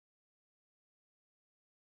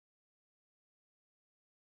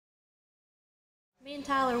Me and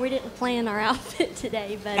Tyler, we didn't plan our outfit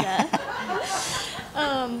today, but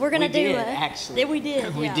we're gonna do. Actually, yeah, we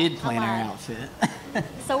did. We Yeah, did plan our outfit.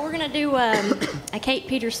 So we're gonna do a Kate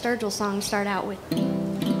Peter Sturgill song to start out with,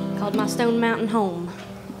 called "My Stone Mountain Home."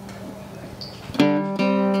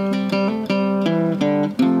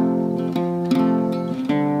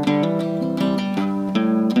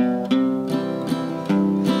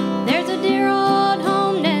 There's a dear old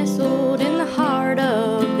home nestled in the heart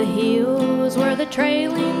of the hills, where the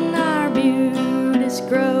trailing arbutus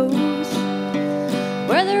grows,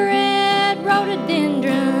 where the red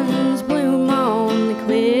rhododendrons bloom on the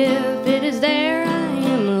cliff. It is there I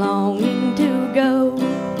am longing to go.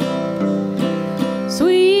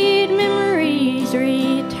 Sweet memories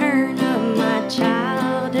return of my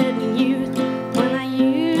childhood and youth, when I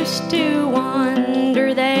used to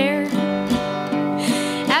wander there.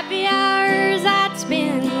 Happy hours I'd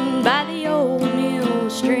spend by the old mill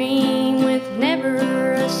stream, with never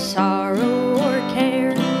a sorrow or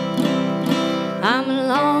care. I'm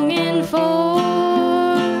longing for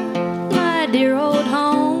my dear old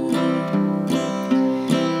home,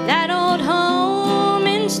 that old home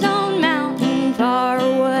in Stone Mountain far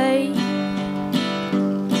away.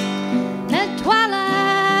 At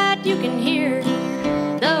twilight you can hear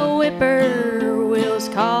the whippoorwills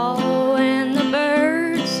call, and the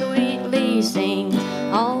birds sweetly sing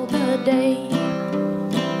all the day.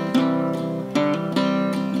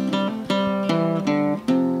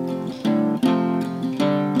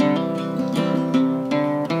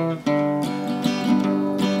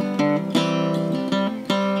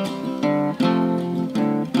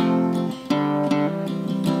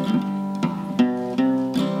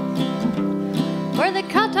 Where the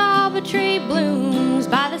catawba tree blooms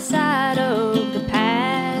by the side of the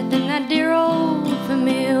path, in that dear old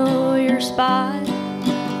familiar spot.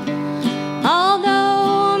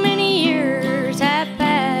 Although many years have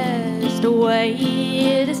passed away,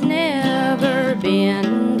 it has never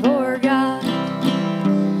been forgot.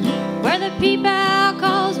 Where the peep-owl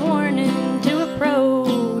calls warning to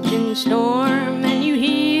approaching storm, and you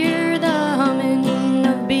hear the humming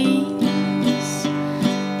of bees.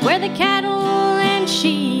 Where the cattle and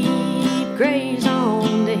sheep graze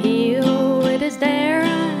on the hill, it is there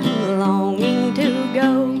I'm longing to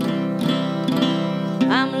go.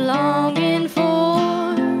 I'm longing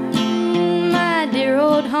for my dear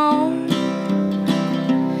old home,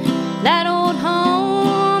 that old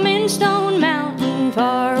home in Stone Mountain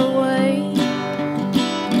far away,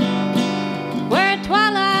 where at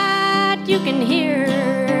twilight you can hear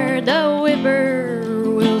the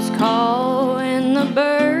whippoorwills call, and the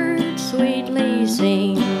birds sweetly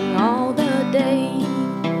sing all the day.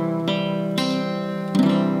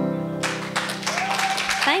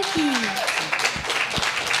 Thank you.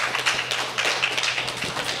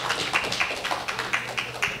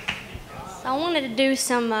 So I wanted to do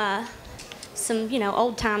some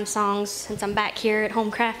old time songs, since I'm back here at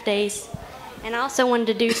Home Craft Days, and I also wanted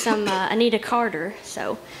to do some Anita Carter.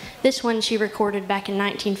 So this one she recorded back in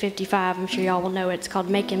 1955. I'm sure y'all will know it. It's called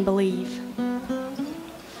 "Making Believe."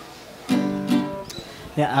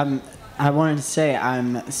 Yeah, I wanted to say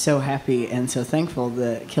I'm so happy and so thankful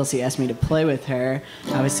that Kelsey asked me to play with her.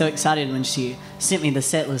 I was so excited when she sent me the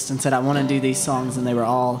set list and said I want to do these songs, and they were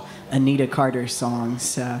all Anita Carter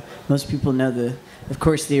songs. Most people know of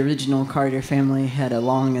course, the original Carter family had a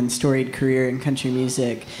long and storied career in country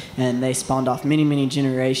music, and they spawned off many, many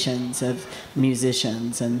generations of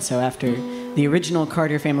musicians. And so after the original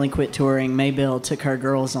Carter family quit touring, Maybelle took her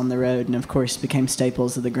girls on the road and, of course, became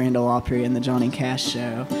staples of the Grand Ole Opry and the Johnny Cash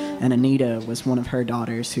show. And Anita was one of her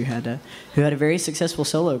daughters who had a very successful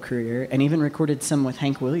solo career, and even recorded some with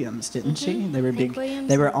Hank Williams, didn't she? They were big.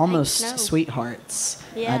 They were almost sweethearts,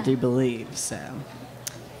 yeah. I do believe. So.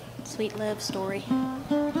 Sweet love story.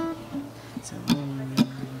 So,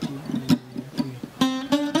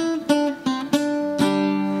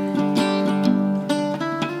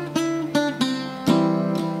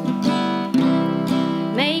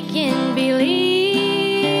 making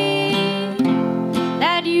believe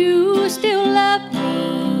that you still love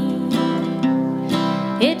me,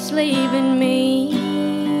 it's leaving me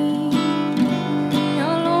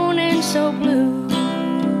alone and so blue.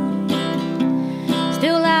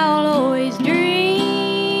 Still I'll always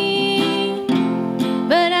dream,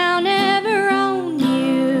 but I'll never own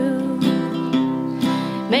you.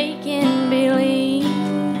 Making believe,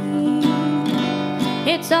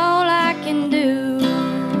 it's all I can do.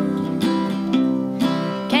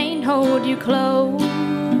 Can't hold you close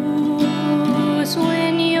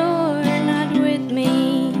when you're not with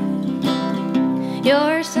me.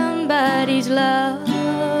 You're somebody's love,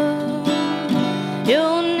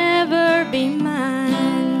 you'll never be mine.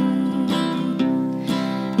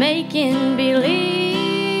 making believe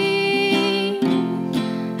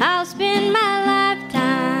I'll spend my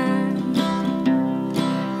lifetime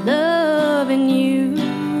loving you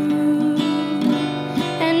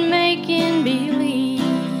and making believe.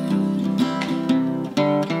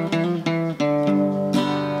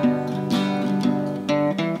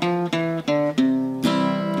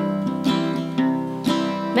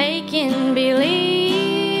 Making believe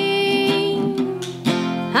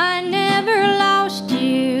I never lost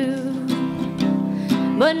you,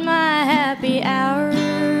 but my happy hours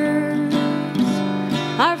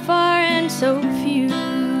are far and so few.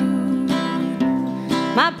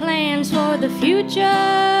 My plans for the future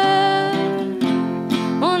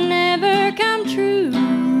will never come true.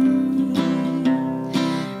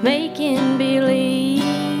 Making believe,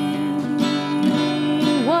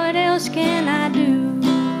 what else can I do?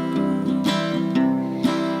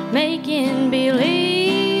 Making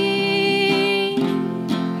believe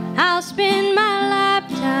I'll spend my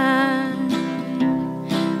lifetime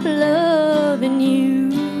loving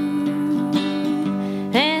you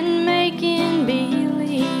and making believe.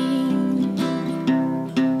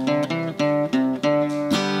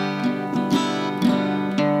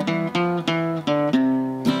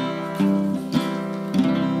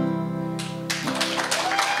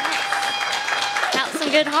 Got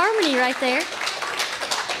some good harmony right there.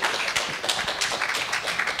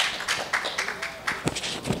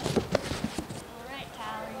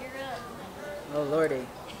 Oh, Lordy.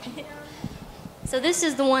 So this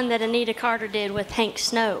is the one that Anita Carter did with Hank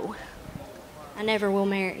Snow. I Never Will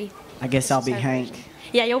Marry. I guess I'll be Hank.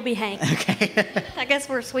 Yeah, you'll be Hank. Okay. I guess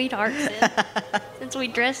we're sweethearts then, since we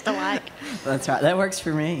dressed alike. That's right. That works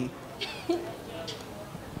for me.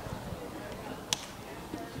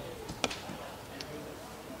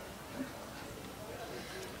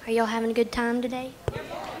 Are y'all having a good time today?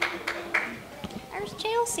 There's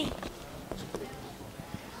Chelsea.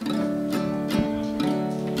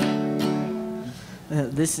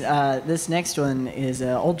 This next one is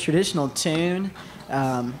an old traditional tune.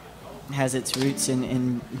 Has its roots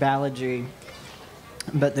in balladry.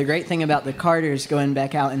 But the great thing about the Carters going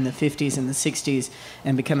back out in the 50s and the 60s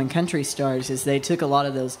and becoming country stars is they took a lot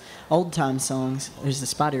of those old-time songs. There's a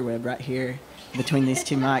spider web right here between these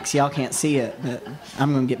two mics. Y'all can't see it, but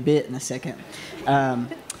I'm going to get bit in a second. The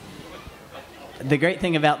great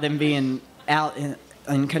thing about them being out in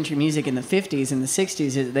country music in the 50s and the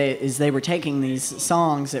 60s is they were taking these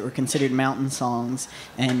songs that were considered mountain songs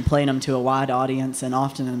and playing them to a wide audience and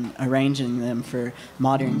often arranging them for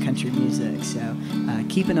modern country music. So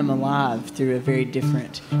keeping them alive through a very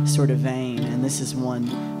different sort of vein. And this is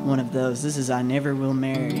one of those. This is I Never Will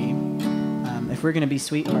Marry. If we're going to be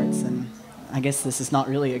sweethearts, then I guess this is not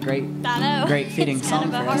really a great fitting It's song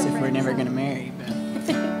kind for of a us if we're heartbreak never song. going to marry. But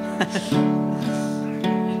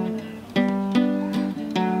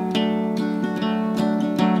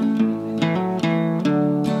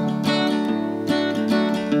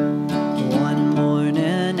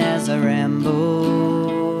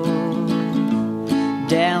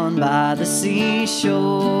down by the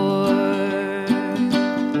seashore,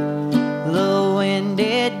 the wind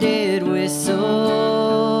it did whistle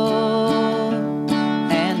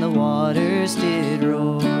and the waters did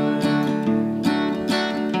roar.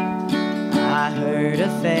 I heard a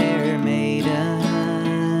fair maiden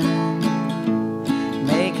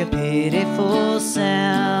make a pitiful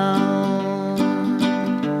sound.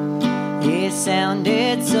 It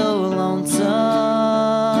sounded so lonesome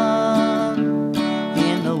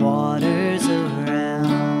waters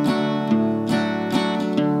around.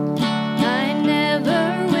 I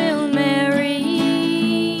never will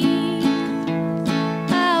marry.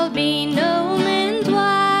 I'll be no man's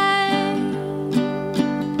wife.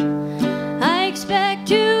 I expect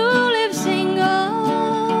to live single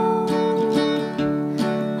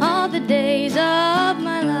all the days of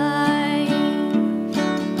my life.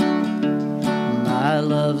 My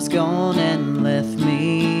love's gone and left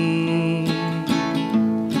me,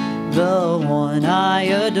 the one I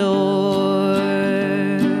adore.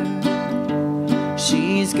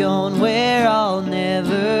 She's gone where I'll never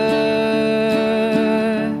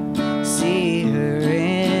see her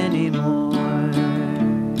anymore.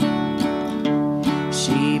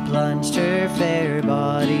 She plunged her fair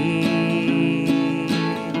body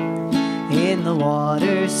in the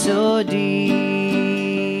water so deep.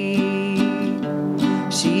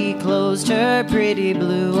 She closed her pretty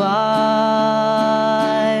blue eyes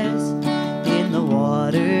in the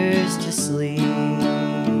waters to sleep.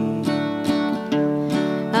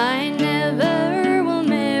 I never will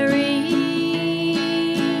marry.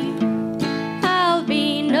 I'll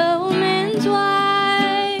be no man's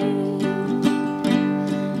wife.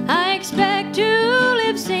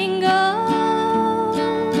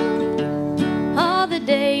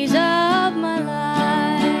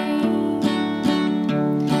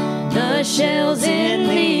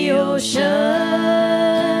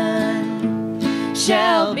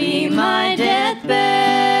 shall be my deathbed.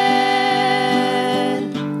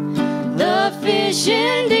 The fish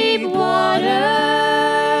in deep waters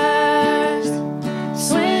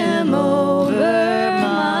swim over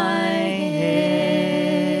my head.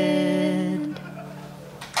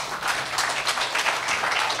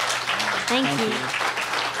 Thank you.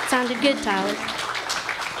 Sounded good, Tyler.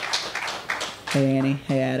 Hey, Annie.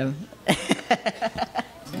 Hey, Adam.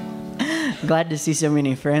 Glad to see so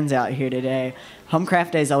many friends out here today. Home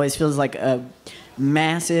Craft Days always feels like a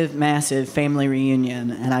massive, massive family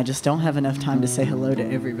reunion, and I just don't have enough time to say hello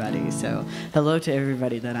to everybody. So, hello to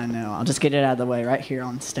everybody that I know. I'll just get it out of the way right here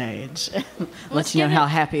on stage. Let you know how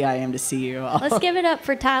happy I am to see you all. Let's give it up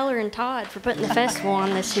for Tyler and Todd for putting the festival on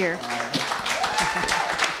this year.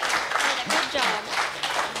 Good job.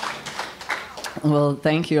 Well,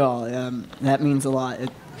 thank you all. That means a lot.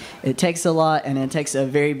 It takes a lot, and it takes a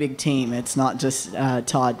very big team. It's not just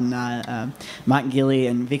Todd and I, Mike Gilly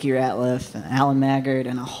and Vicky Ratliff and Alan Maggard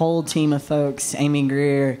and a whole team of folks, Amy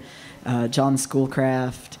Greer, John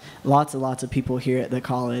Schoolcraft, lots of people here at the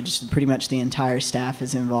college. Pretty much the entire staff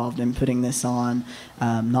is involved in putting this on.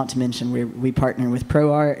 Not to mention we partner with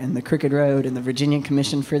ProArt and the Crooked Road and the Virginia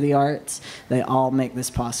Commission for the Arts. They all make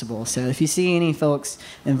this possible. So if you see any folks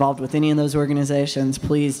involved with any of those organizations,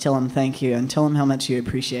 please tell them thank you and tell them how much you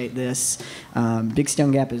appreciate this. Big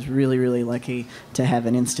Stone Gap is really, really lucky to have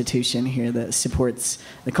an institution here that supports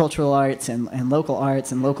the cultural arts and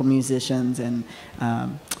local musicians and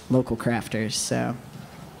local crafters. So.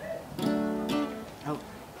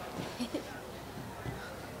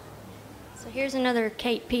 So here's another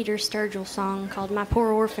Kate Peter Sturgill song called My Poor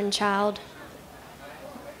Orphan Child.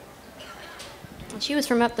 And she was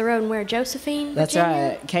from up the road in where, Josephine? That's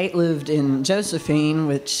Virginia? right. Kate lived in Josephine,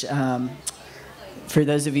 which for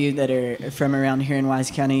those of you that are from around here in Wise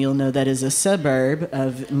County, you'll know that is a suburb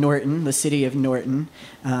of Norton, the city of Norton.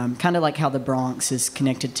 Kind of like how the Bronx is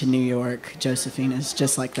connected to New York. Josephine is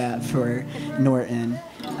just like that for Norton.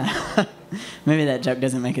 Maybe that joke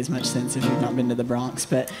doesn't make as much sense if you've not been to the Bronx,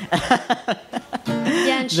 but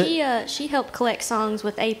yeah, and she helped collect songs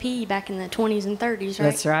with AP back in the 20s and 30s, right?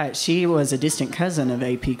 That's right. She was a distant cousin of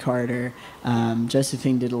AP Carter.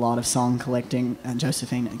 Josephine did a lot of song collecting.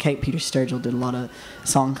 Kate Peter Sturgill did a lot of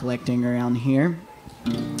song collecting around here,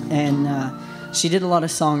 and she did a lot of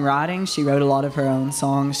songwriting. She wrote a lot of her own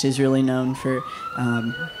songs. She's really known for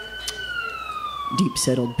Deep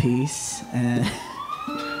Settled Peace.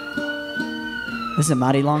 This is a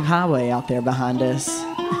mighty long highway out there behind us.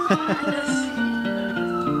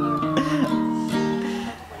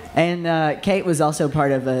 And Kate was also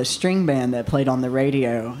part of a string band that played on the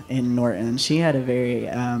radio in Norton. She had a very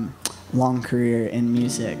long career in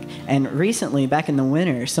music. And recently, back in the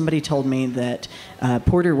winter, somebody told me that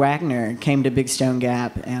Porter Wagner came to Big Stone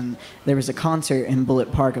Gap, and there was a concert in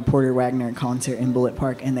Bullitt Park, a Porter Wagner concert in Bullitt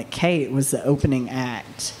Park, and that Kate was the opening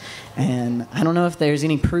act. And I don't know if there's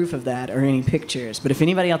any proof of that or any pictures, but if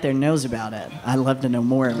anybody out there knows about it, I'd love to know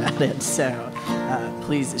more about it. So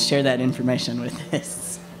please share that information with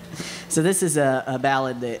us. So this is a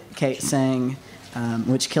ballad that Kate sang,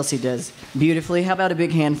 which Kelsey does beautifully. How about a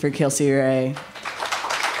big hand for Kelsey Rae?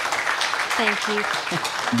 Thank you.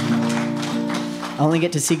 I only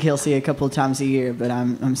get to see Kelsey a couple of times a year, but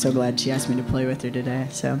I'm so glad she asked me to play with her today.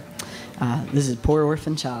 So this is Poor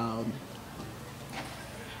Orphan Child.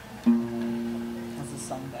 How's the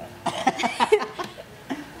song go?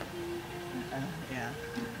 Yeah.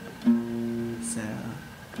 So.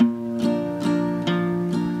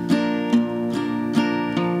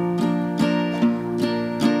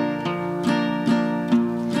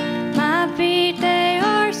 My feet, they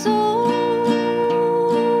are sore,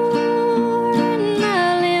 and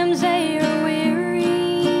my limbs, they are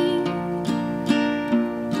weary.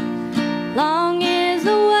 Long is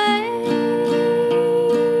the way,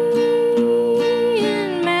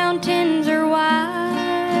 and mountains are wide.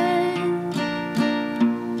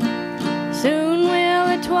 Soon will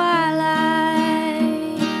the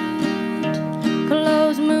twilight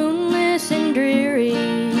close, moonless and dreary,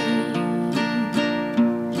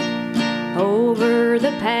 over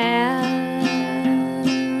the path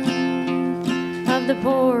of the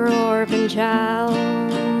poor orphan child.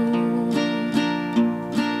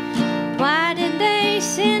 Why did they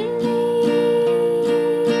send me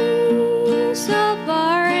so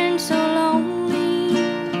far and so lonely,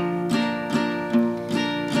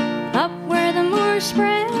 up where the moors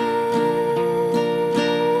spread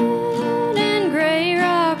and gray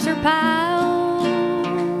rocks are piled?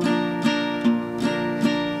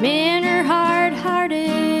 Men are hard-hearted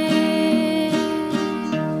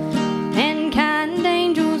and kind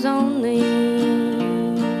angels only.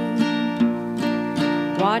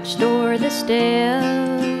 watched o'er the steps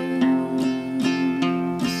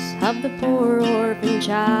of the poor orphan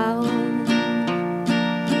child.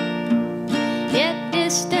 Yet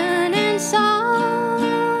distant and soft,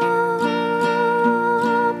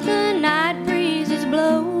 the night breeze is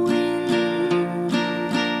blowing.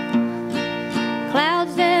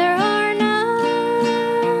 Clouds there are none,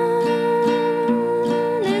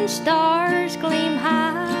 and stars gleam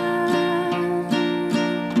high.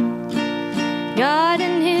 God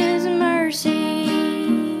in His mercy,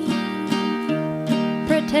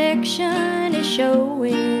 protection is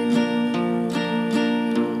showing,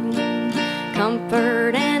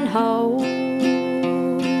 comfort and hope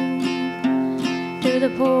to the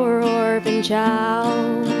poor orphan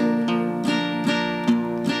child.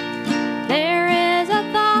 There is a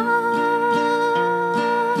thought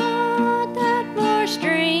that for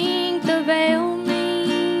strength avail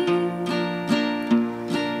me.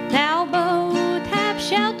 Now both have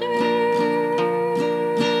shelter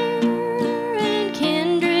and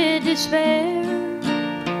kindred despair.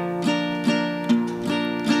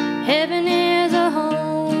 Heaven is a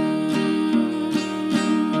home,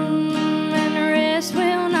 and rest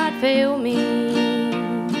will not fail me.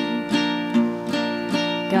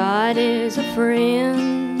 God is a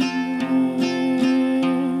friend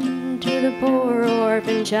to the poor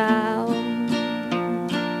orphan child.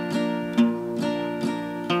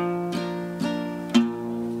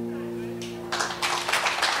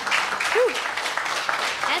 Whew.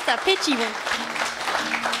 That's a pitchy one.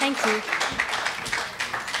 Thank you.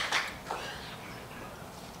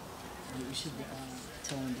 You should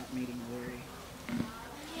tell them about meeting Lori.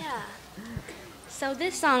 Yeah. So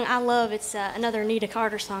this song I love. It's another Anita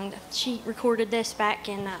Carter song. She recorded this back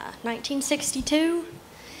in 1962.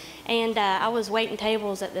 And I was waiting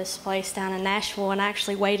tables at this place down in Nashville, and I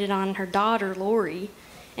actually waited on her daughter, Lori.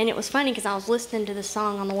 And it was funny because I was listening to this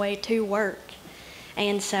song on the way to work.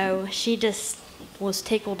 And so she just was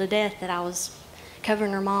tickled to death that I was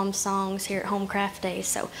covering her mom's songs here at Home Craft Days.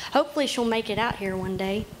 So hopefully she'll make it out here one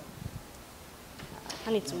day.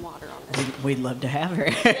 I need some water on this. We'd love to have her.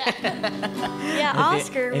 Yeah,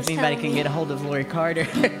 Oscar was If anybody telling can me- get a hold of Lori Carter. I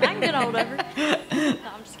can get hold of her. No,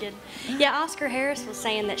 I'm just kidding. Yeah, Oscar Harris was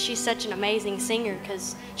saying that she's such an amazing singer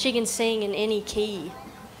because she can sing in any key.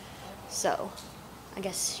 So, I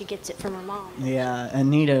guess she gets it from her mom. Yeah,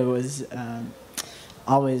 Anita was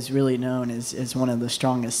always really known as one of the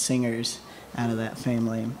strongest singers out of that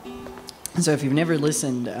family. So if you've never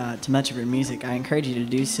listened to much of her music, I encourage you to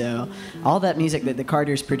do so. All that music that the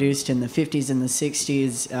Carters produced in the 50s and the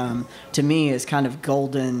 60s, to me, is kind of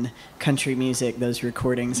golden country music, those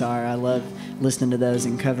recordings are. I love listening to those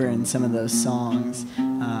and covering some of those songs.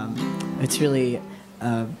 It's really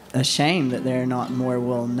a shame that they're not more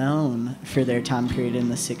well known for their time period in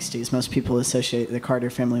the 60s. Most people associate the Carter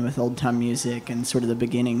family with old-time music and sort of the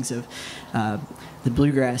beginnings of the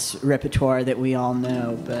bluegrass repertoire that we all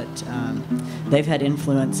know, but they've had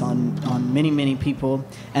influence on many, many people.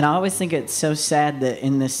 And I always think it's so sad that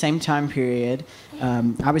in the same time period,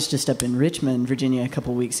 I was just up in Richmond, Virginia, a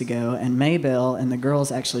couple weeks ago, and Maybelle and the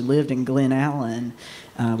girls actually lived in Glen Allen,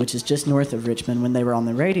 which is just north of Richmond, when they were on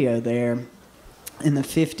the radio there in the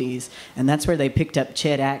 50s, and that's where they picked up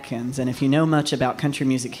Chet Atkins. And if you know much about country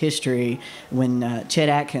music history, when Chet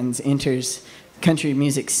Atkins enters country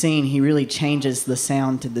music scene, he really changes the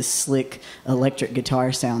sound to this slick electric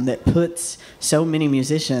guitar sound that puts so many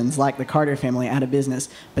musicians like the Carter family out of business.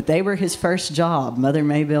 But they were his first job. Mother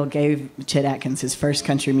Maybelle gave Chet Atkins his first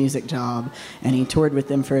country music job, and he toured with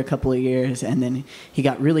them for a couple of years, and then he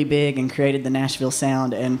got really big and created the Nashville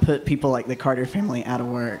sound and put people like the Carter family out of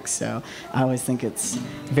work. So I always think it's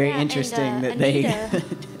very interesting that Anita, they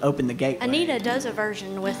opened the gateway. Anita does a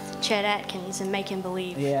version with Chet Atkins and Make Him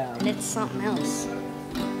Believe. Yeah. And it's something else.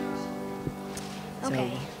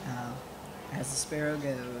 Okay. So, as the sparrow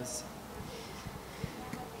goes.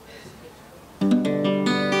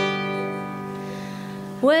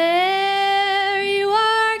 Where you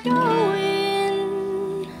are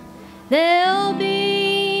going, there'll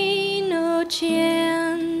be no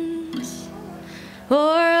chance for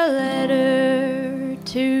a letter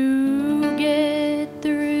to get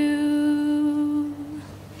through.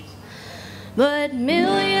 But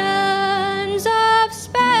millions of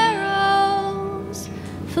sparrows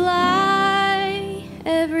fly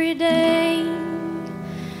every day,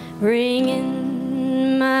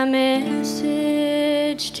 bringing my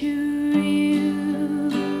message to you.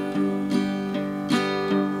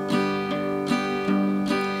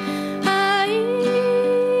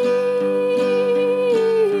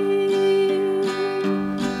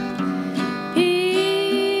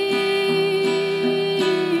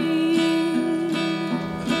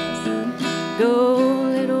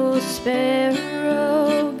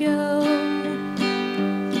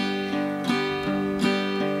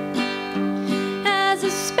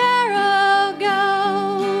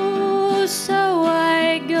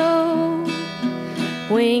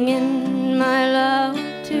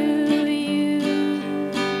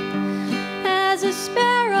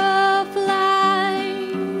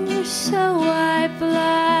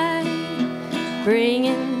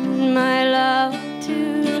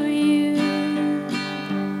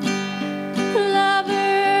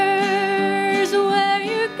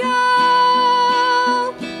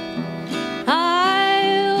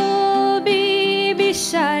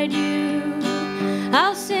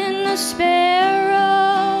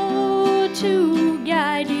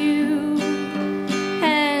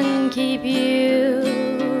 keep you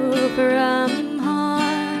from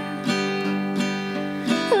harm.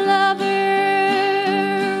 Lover,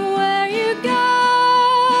 where you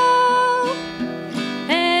go,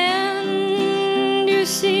 and you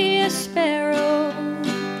see a sparrow,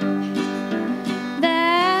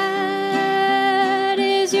 that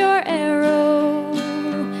is your arrow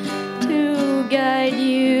to guide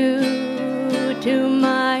you to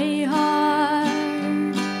my heart.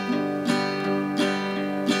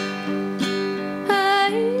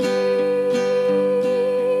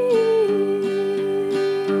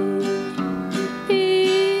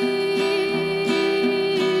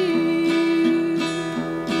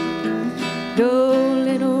 Go,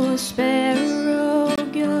 little sparrow,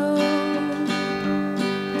 go.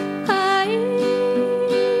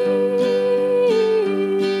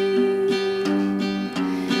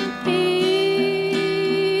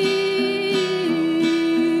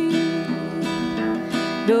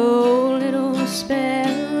 Go, little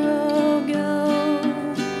sparrow, go.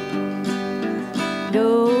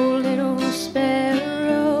 Go, little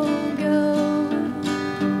sparrow, go.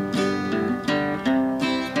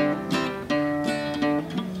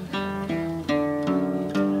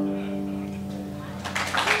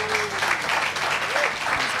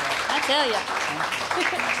 I tell ya,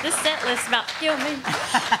 this set list about to kill me.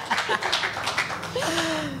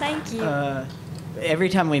 Thank you. Every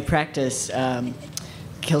time we practice,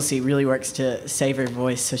 Kelsey really works to save her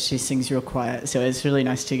voice, so she sings real quiet. So it's really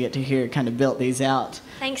nice to get to hear kind of build these out.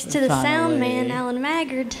 Thanks to the sound man, Alan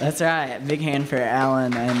Maggard. That's right. Big hand for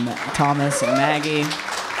Alan and Thomas and Maggie.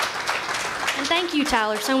 And thank you,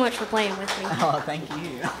 Tyler, so much for playing with me. Oh, thank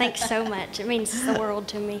you. Thanks so much. It means the world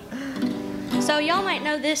to me. So y'all might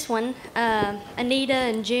know this one, Anita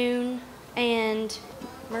and June and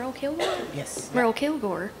Merle Kilgore? Yes. Merle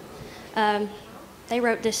Kilgore. They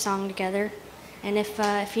wrote this song together. And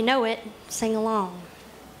if you know it, sing along.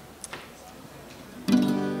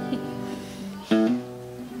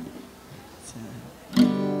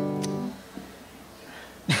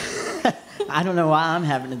 I don't know why I'm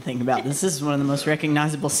having to think about this. This is one of the most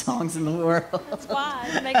recognizable songs in the world. That's why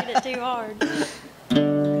I'm making it too hard.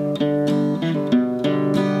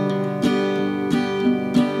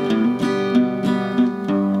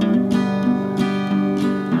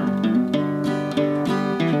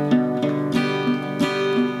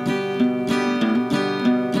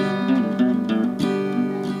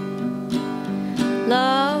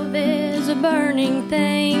 Love is a burning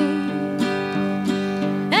thing,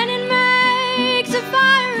 and it makes a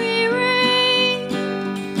fiery ring,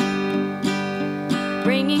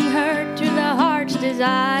 bringing her to the heart's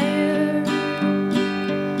desire.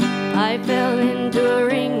 I fell into a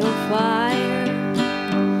ring of fire.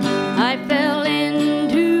 I fell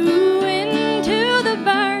into the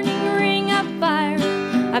burning ring of fire.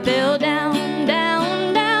 I fell down,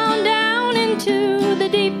 down, down, down into the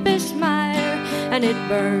deepest mire. And it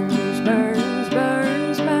burns, burns,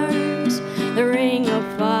 burns, burns, the ring of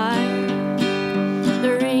fire,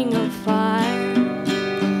 the ring of fire,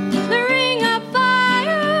 the ring of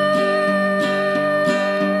fire.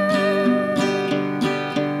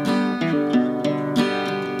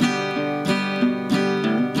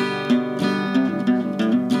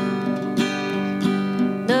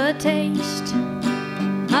 The taste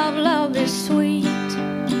of love is sweet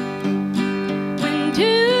when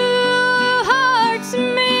two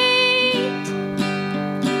meet.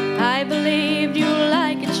 I believed you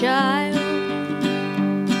like a child.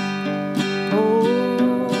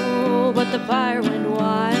 Oh, but the fire went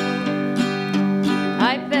wild.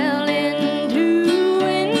 I fell into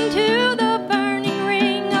the burning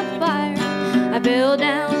ring of fire. I fell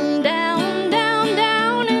down, down, down,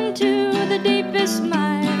 down into the deepest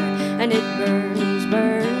mire. And it burns,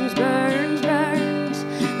 burns, burns, burns,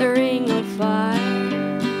 the ring of fire.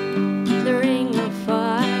 The ring of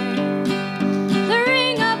fire, the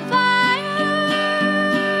ring of fire.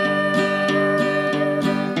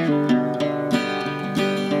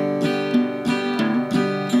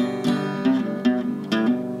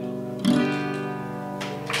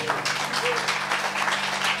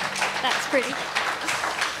 That's pretty.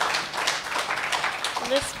 Well,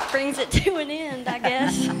 this brings it to an end, I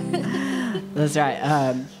guess. That's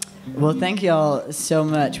right. Well, thank y'all so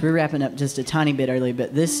much. We're wrapping up just a tiny bit early,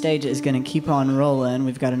 but this stage is going to keep on rolling.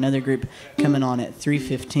 We've got another group coming on at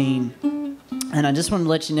 3:15. And I just wanted to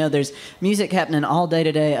let you know there's music happening all day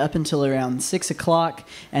today up until around 6 o'clock.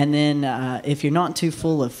 And then if you're not too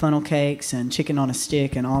full of funnel cakes and chicken on a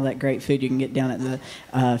stick and all that great food, you can get down at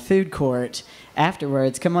the food court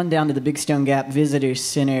afterwards, come on down to the Big Stone Gap Visitor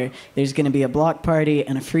Center. There's going to be a block party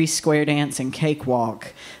and a free square dance and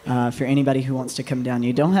cakewalk for anybody who wants to come down.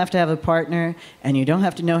 You don't have to have a partner, and you don't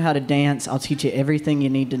have to know how to dance. I'll teach you everything you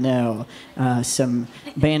need to know. Some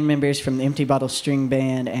band members from the Empty Bottle String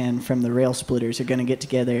Band and from the Rail Splitters are going to get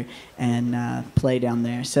together and play down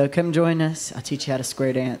there. So come join us. I'll teach you how to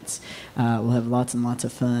square dance. We'll have lots and lots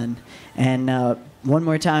of fun. And one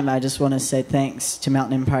more time, I just want to say thanks to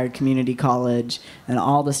Mountain Empire Community College and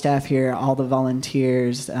all the staff here, all the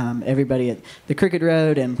volunteers, everybody at the Crooked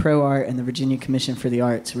Road and Pro Art and the Virginia Commission for the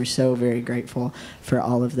Arts. We're so very grateful for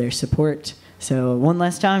all of their support. So one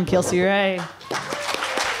last time, Kelsey Rae.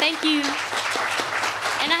 Thank you.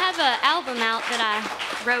 And I have an album out that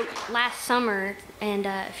I wrote last summer, and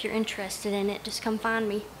if you're interested in it, just come find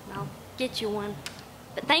me. I'll get you one.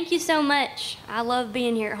 But thank you so much. I love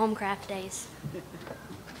being here at Homecraft Days.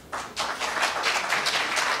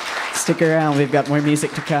 Stick around. We've got more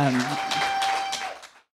music to come.